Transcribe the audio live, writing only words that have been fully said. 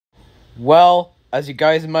Well, as you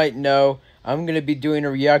guys might know, I'm going to be doing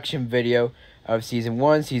a reaction video of Season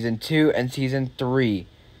 1, Season 2, and Season 3.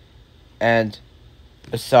 And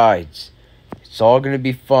besides, it's all going to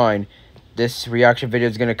be fun. This reaction video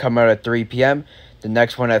is going to come out at 3 p.m., the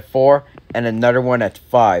next one at 4, and another one at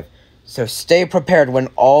 5. So stay prepared when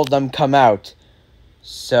all of them come out.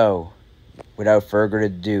 So, without further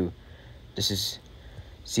ado, this is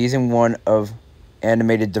Season 1 of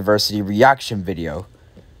Animated Diversity Reaction Video.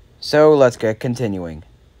 So let's get continuing.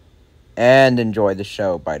 And enjoy the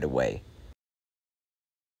show, by the way.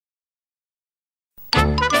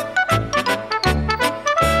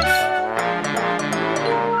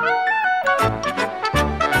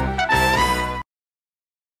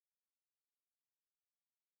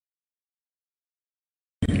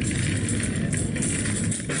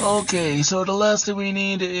 Okay, so the last thing we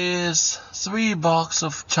need is 3 boxes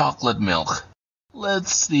of chocolate milk.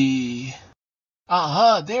 Let's see.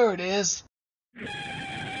 Aha, there it is.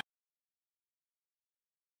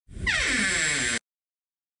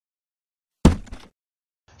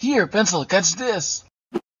 Here, Pencil, catch this.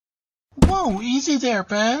 Whoa, easy there,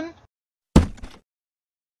 Pen.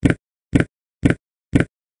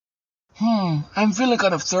 I'm feeling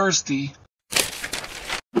kind of thirsty.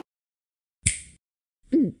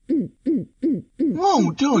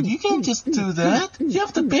 Whoa, dude, you can't just do that. You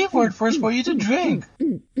have to pay for it first for you to drink.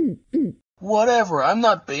 Whatever, I'm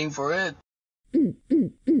not paying for it.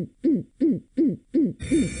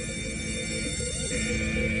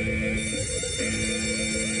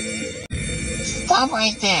 Stop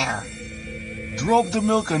right there. Drop the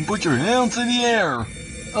milk and put your hands in the air.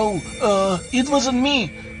 Oh, it wasn't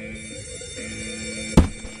me.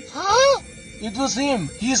 Huh? It was him.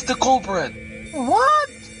 He's the culprit. What?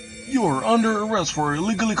 You're under arrest for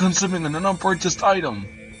illegally consuming an unpurchased item.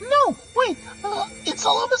 No, wait, it's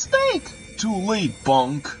all a mistake. Too late,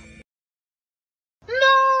 punk. No!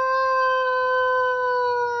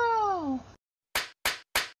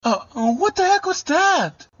 What the heck was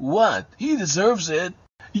that? What? He deserves it.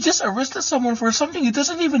 You just arrested someone for something he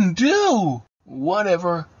doesn't even do.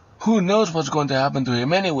 Whatever. Who knows what's going to happen to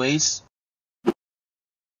him anyways?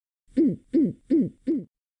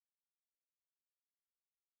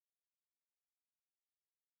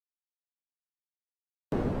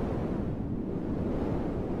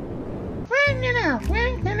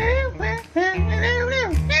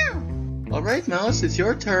 Alright, Mouse, it's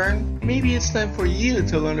your turn. Maybe it's time for you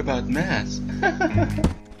to learn about math.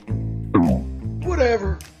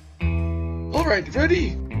 Whatever. Alright,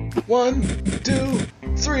 ready? 1, 2,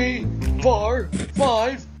 3, 4,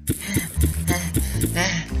 5.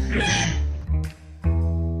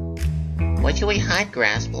 What should we hide,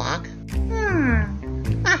 Grass Block?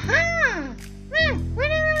 Aha!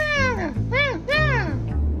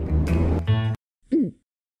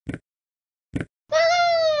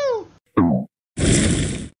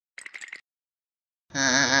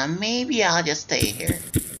 Maybe I'll just stay here.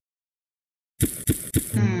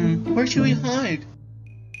 Where should we hide?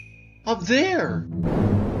 Up there!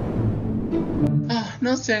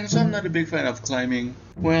 No thanks, I'm not a big fan of climbing.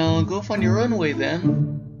 Well, go find your own way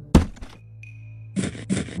then.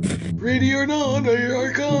 Ready or not, here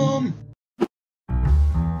I come!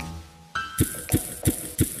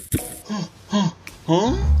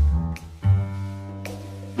 Huh?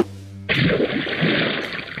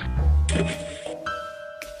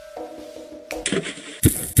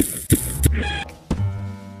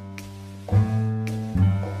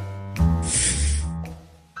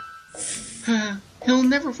 He'll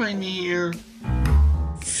never find me here.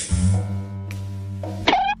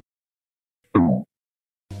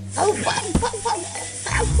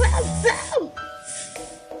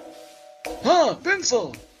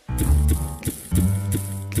 Pencil!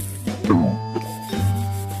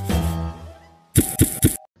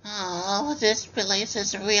 Oh, this place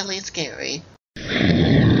is really scary.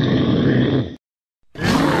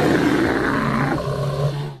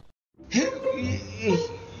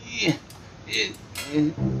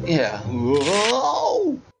 Yeah.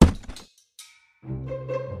 Whoa!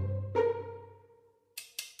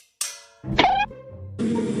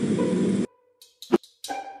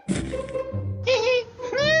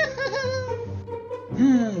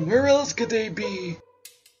 Where else could they be?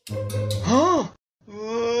 Huh?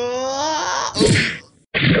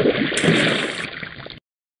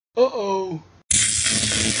 Uh-oh.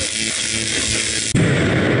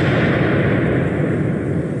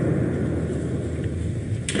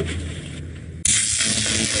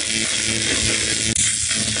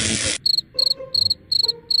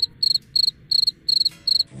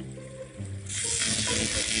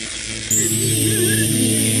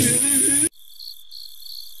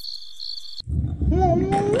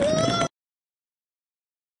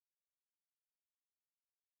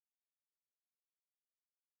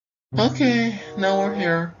 Okay, now we're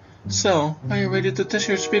here. So, are you ready to test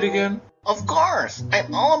your speed again? Of course,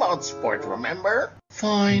 I'm all about sport, remember?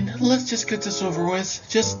 Fine, let's just get this over with.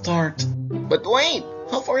 Just start. But wait,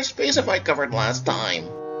 how far space have I covered last time?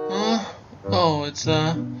 It's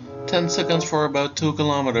 10 seconds for about 2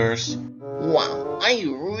 kilometers. Wow, I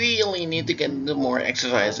really need to get into more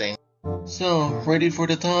exercising. So, ready for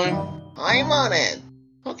the time? I'm on it.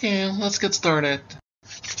 Okay, let's get started.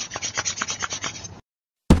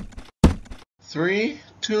 3,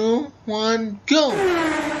 2, 1, go!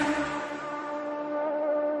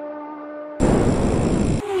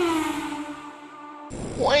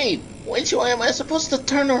 Wait, which way am I supposed to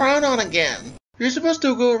turn around on again? You're supposed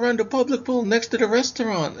to go around the public pool next to the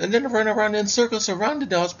restaurant, and then run around in circles around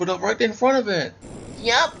the house, but right in front of it.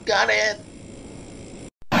 Yup, got it.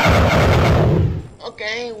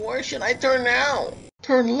 Okay, where should I turn now?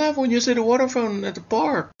 Turn left when you see the water fountain at the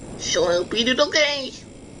park. Sure, beat it okay.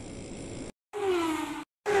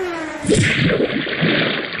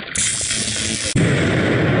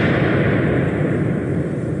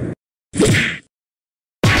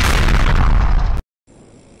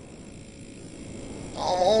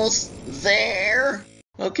 Almost there.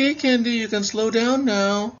 Okay, Candy, you can slow down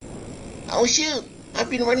now. Oh shoot, I've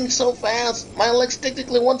been running so fast, my legs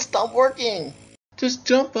technically won't stop working. Just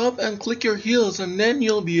jump up and click your heels and then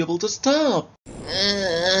you'll be able to stop.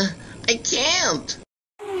 I can't.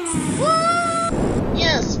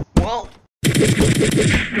 Yes, well.